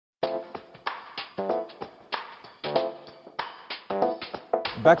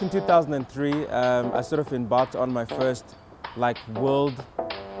Back in 2003, I sort of embarked on my first world.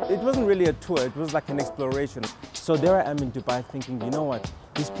 It wasn't really a tour, it was like an exploration. So there I am in Dubai thinking, you know what,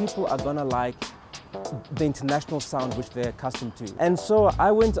 these people are gonna like the international sound which they're accustomed to. And so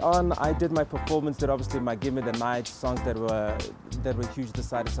I went on, I did my performance, did obviously my Give Me the Night songs that were huge this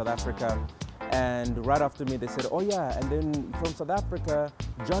side in South Africa. And right after me they said, oh yeah, and then from South Africa,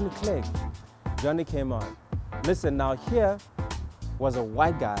 Johnny Clegg. Johnny came on. Listen, now here was a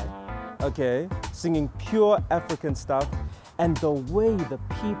white guy, okay, singing pure African stuff, and the way the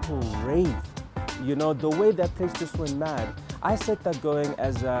people raved, you know, the way that place just went mad. I set that going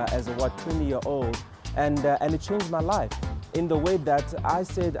as a 20-year-old, and it changed my life in the way that I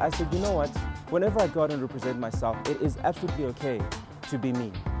said, you know what, whenever I go out and represent myself, it is absolutely okay to be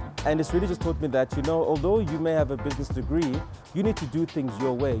me. And it's really just taught me that, you know, although you may have a business degree, you need to do things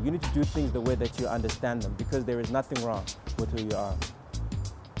your way. You need to do things the way that you understand them, because there is nothing wrong with who you are.